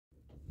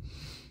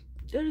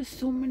there is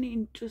so many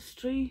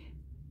industry,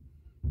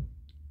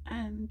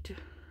 and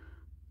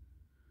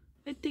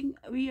I think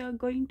we are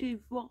going to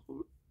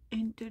evolve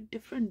into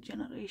different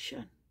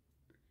generation,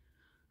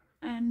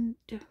 and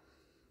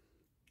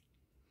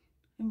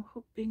I'm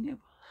hoping it will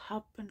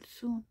happen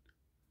soon.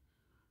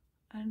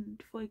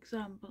 And for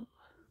example,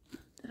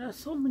 there are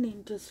so many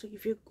industry.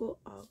 If you go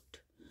out,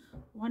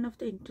 one of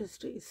the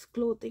industry is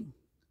clothing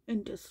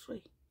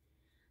industry.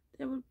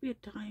 There will be a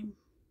time,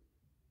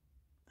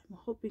 I'm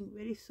hoping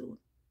very soon,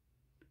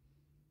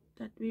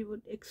 that we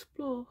would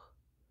explore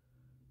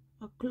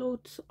a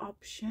clothes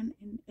option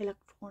in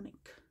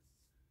electronic,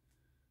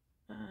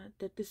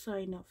 the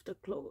design of the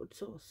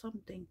clothes or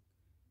something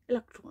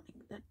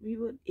electronic, that we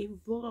would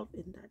evolve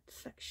in that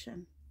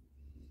section,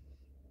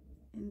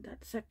 in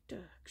that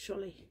sector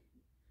actually.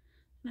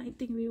 And I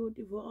think we would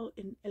evolve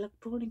in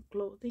electronic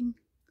clothing,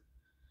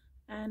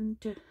 and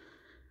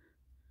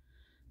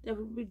there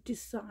will be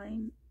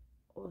design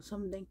or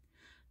something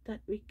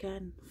that we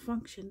can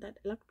function, that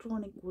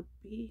electronic would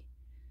be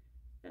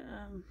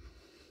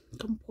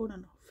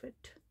component of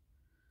it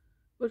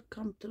would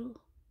come through,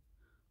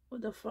 or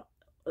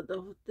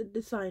the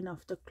design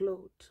of the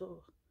clothes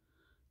or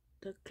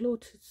the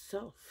clothes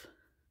itself,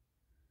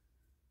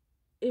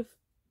 if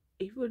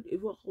it would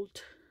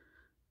evolve.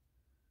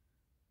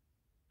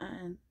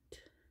 And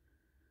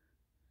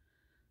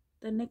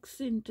the next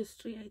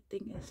industry I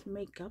think is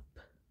makeup.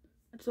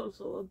 It's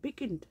also a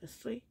big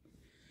industry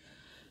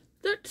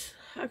that's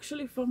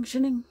actually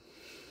functioning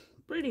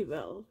pretty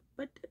well,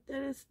 but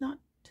there is not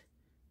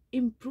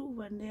improve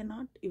and they're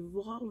not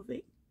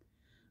evolving.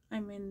 I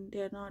mean,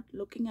 they're not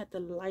looking at the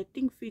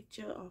lighting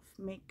feature of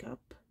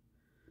makeup.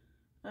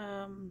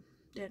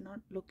 They're not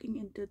looking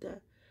into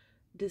the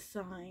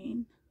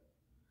design.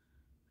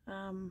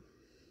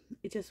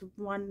 It's just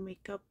one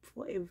makeup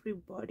for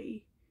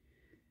everybody,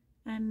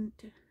 and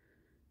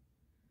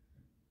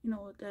you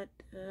know that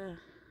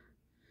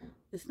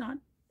it's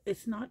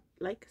not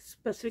like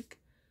specific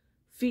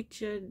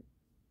feature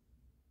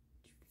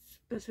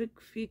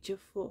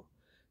for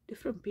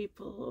different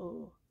people,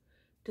 or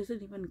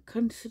doesn't even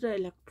consider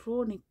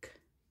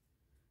electronic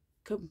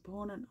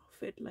component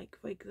of it. Like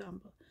for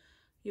example,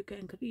 you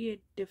can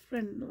create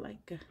different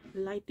like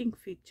lighting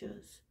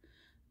features,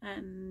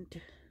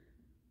 and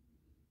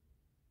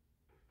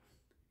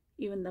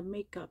even the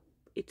makeup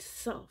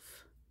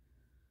itself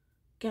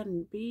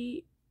can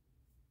be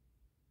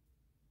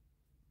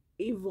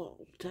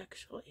evolved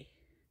actually,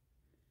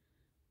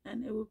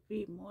 and it would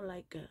be more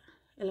like a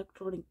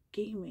electronic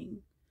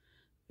gaming,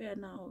 where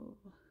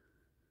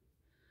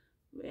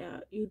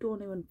you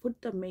don't even put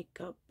the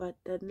makeup, but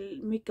the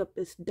makeup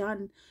is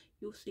done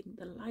using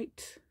the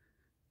lights.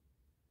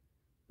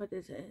 But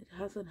it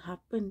hasn't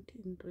happened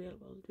in real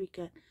world. We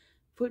can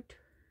put,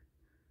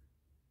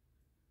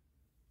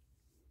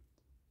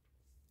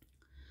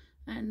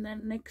 and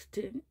then next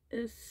thing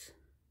is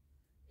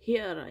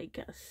here, I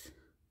guess,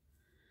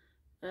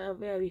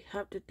 where we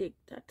have to take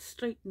that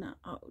straightener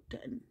out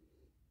and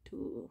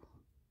to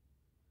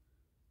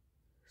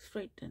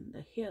straighten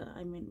the hair.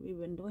 I mean, we've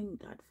been doing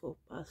that for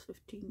past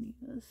 15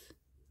 years,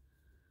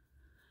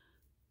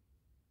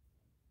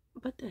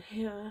 but the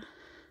hair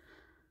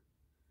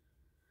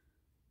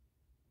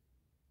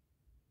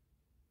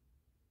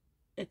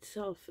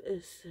itself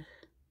is,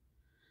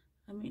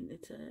 I mean,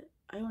 it's a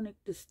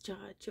ionic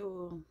discharge,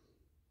 and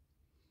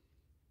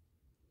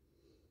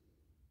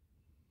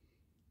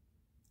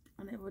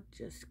it would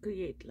just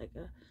create like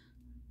a,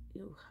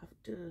 you have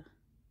to,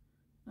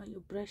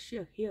 you brush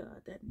your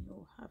hair, then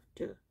you have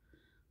to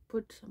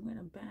put some kind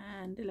of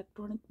band,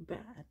 electronic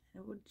band,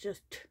 and it would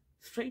just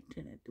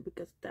straighten it,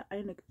 because the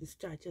ionic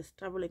discharge is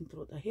traveling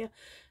through the hair,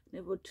 and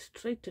it would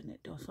straighten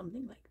it or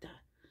something like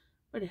that.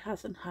 But it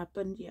hasn't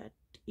happened yet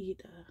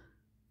either.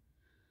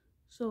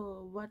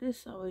 So what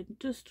is our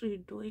industry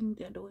doing?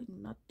 They're doing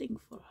nothing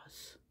for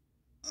us.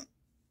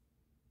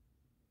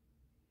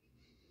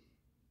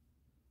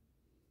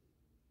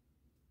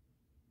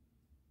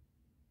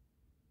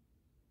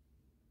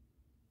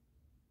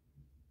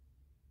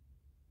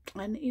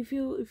 And if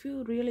you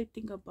really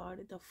think about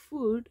it, the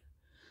food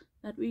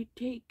that we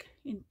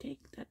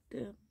intake, that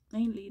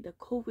mainly the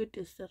COVID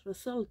is the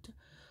result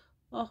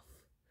of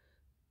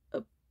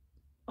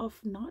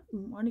not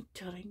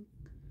monitoring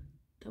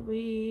the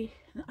way.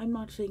 I'm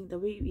not saying the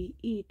way we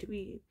eat.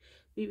 We've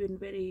been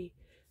very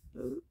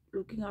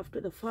looking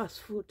after the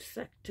fast food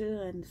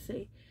sector, and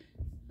say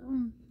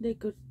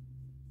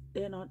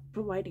they're not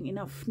providing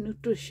enough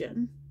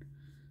nutrition.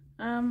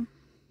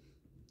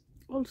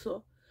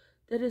 Also,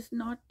 there is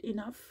not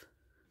enough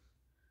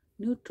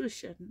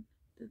nutrition.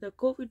 The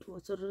COVID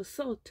was a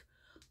result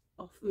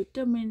of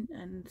vitamin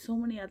and so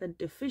many other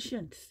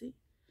deficiency,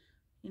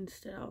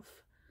 instead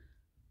of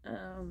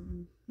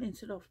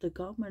the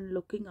government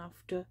looking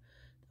after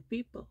the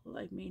people.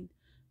 I mean,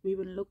 we've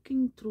been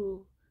looking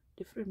through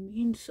different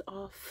means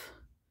of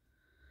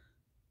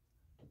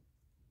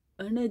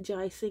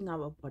energizing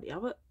our body.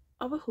 Our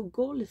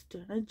goal is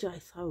to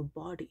energize our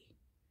body,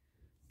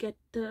 get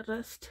the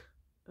rest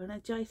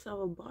energize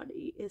our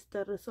body is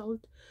the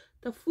result.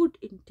 The food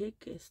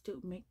intake is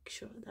to make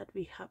sure that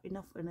we have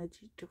enough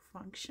energy to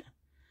function.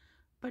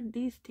 But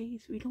these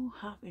days we don't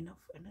have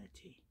enough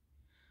energy,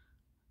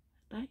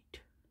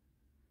 right?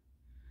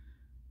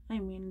 I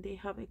mean, they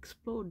have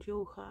explored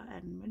yoga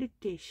and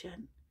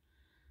meditation,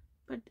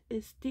 but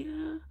is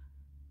there,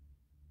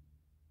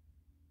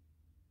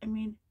 I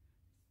mean,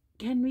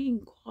 can we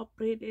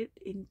incorporate it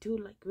into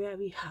like where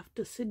we have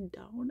to sit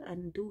down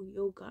and do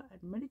yoga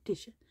and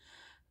meditation?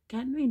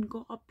 Can we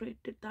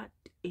incorporate that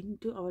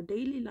into our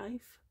daily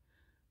life?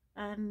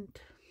 And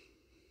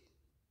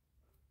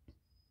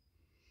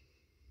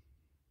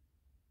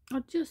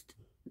not just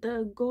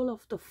the goal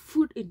of the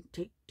food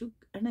intake to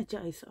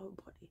energize our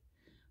body,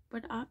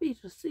 but are we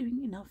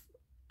receiving enough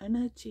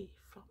energy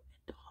from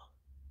it all?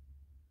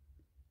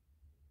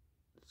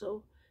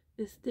 So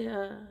is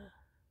there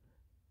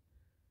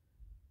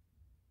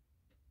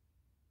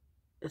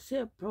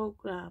a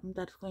program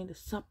that's going to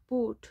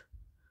support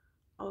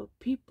our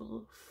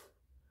people?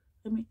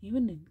 I mean,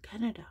 even in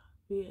Canada,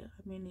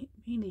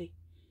 mainly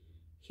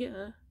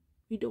here,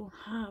 we don't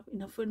have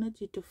enough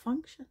energy to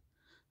function.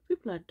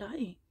 People are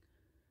dying.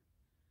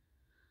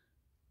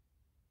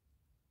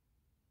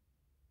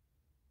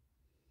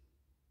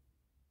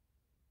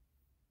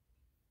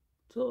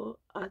 So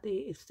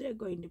is there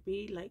going to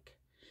be like,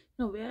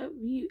 where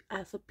we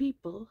as a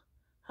people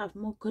have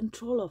more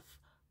control of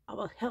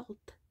our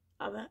health,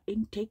 our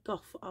intake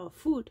of our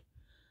food,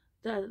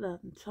 rather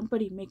than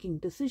somebody making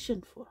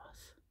decision for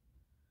us?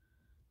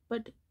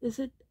 But is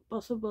it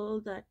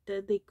possible that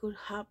they could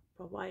have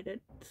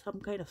provided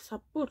some kind of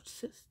support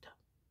system,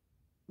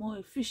 more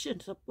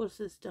efficient support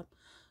system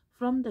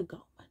from the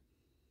government?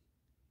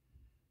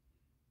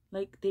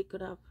 Like they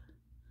could have,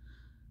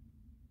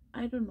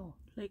 I don't know,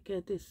 like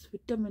this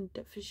vitamin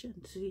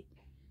deficiency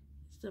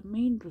is the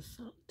main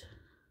result.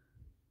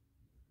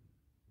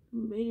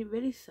 Very,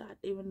 very sad.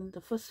 Even in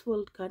the first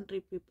world country,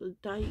 people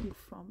dying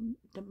from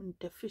vitamin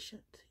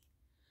deficiency.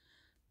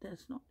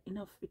 There's not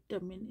enough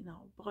vitamin in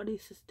our body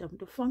system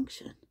to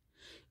function.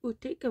 You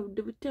take a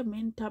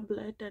vitamin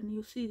tablet and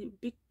you see a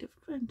big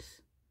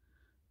difference,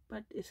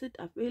 but is it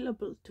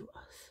available to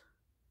us?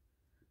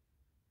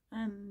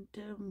 And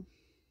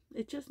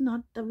it's just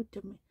not the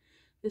vitamin.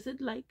 Is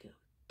it like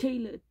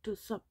tailored to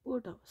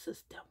support our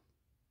system?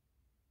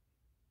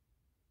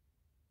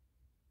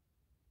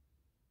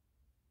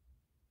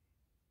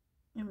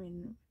 I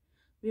mean,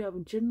 we have a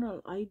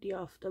general idea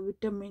of the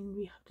vitamin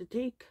we have to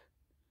take,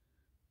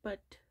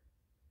 but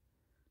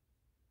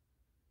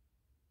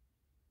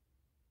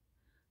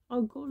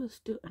our goal is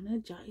to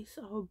energize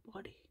our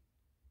body.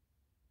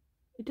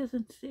 It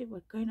doesn't say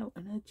what kind of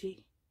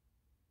energy.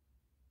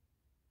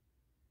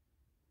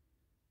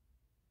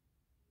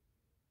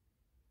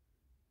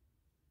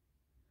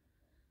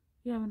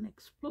 We haven't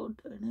explored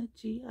the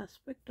energy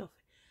aspect of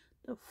it.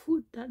 The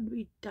food that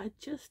we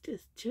digest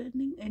is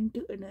turning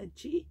into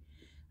energy,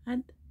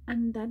 and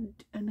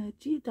that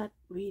energy that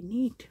we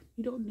need.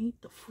 We don't need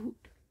the food,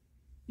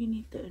 we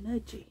need the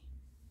energy.